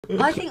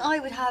I think I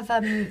would have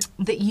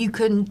that you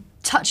can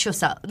touch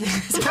yourself. Wait,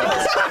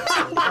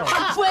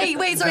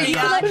 sorry. You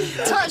can like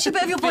touch a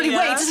bit of your body.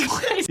 Wait,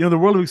 just wait. You know, the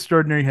world of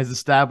extraordinary has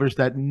established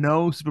that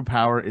no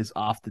superpower is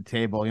off the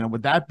table. You know,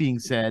 with that being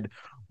said,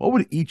 what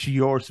would each of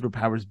your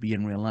superpowers be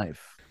in real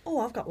life?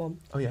 Oh, I've got one.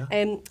 Oh, yeah?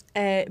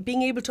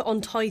 Being able to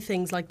untie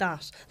things like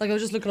that. Like, I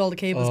was just looking at all the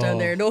cables down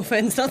there. No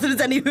offence, not that it's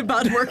any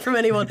bad work from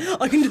anyone.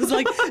 I can just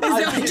like,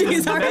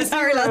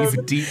 sorry lads.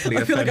 You've deeply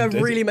I feel like I've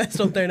offended. really messed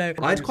up there now.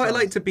 I'd quite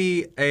like to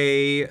be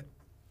a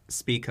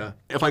speaker.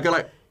 If I go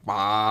like,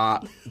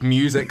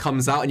 music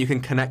comes out and you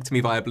can connect to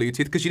me via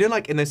Bluetooth. Because you know,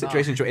 like in those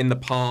situations you're in the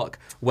park,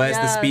 where's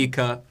the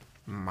speaker?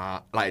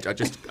 Like I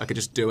could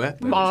just do it.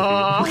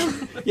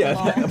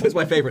 Yeah, that's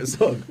my favourite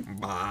song.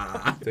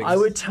 I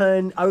would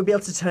be able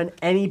to turn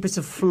any bit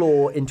of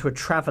floor into a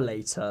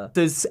travelator.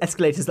 Those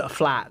escalators that are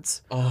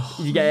flat. Oh,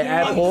 you get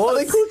at airports. Are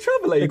they called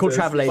travelators? They're called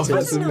travelators. Oh,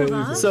 that's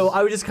amazing. So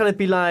I would just kind of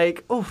be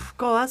like, oh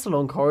god, that's a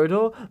long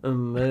corridor.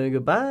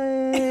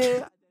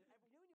 Goodbye.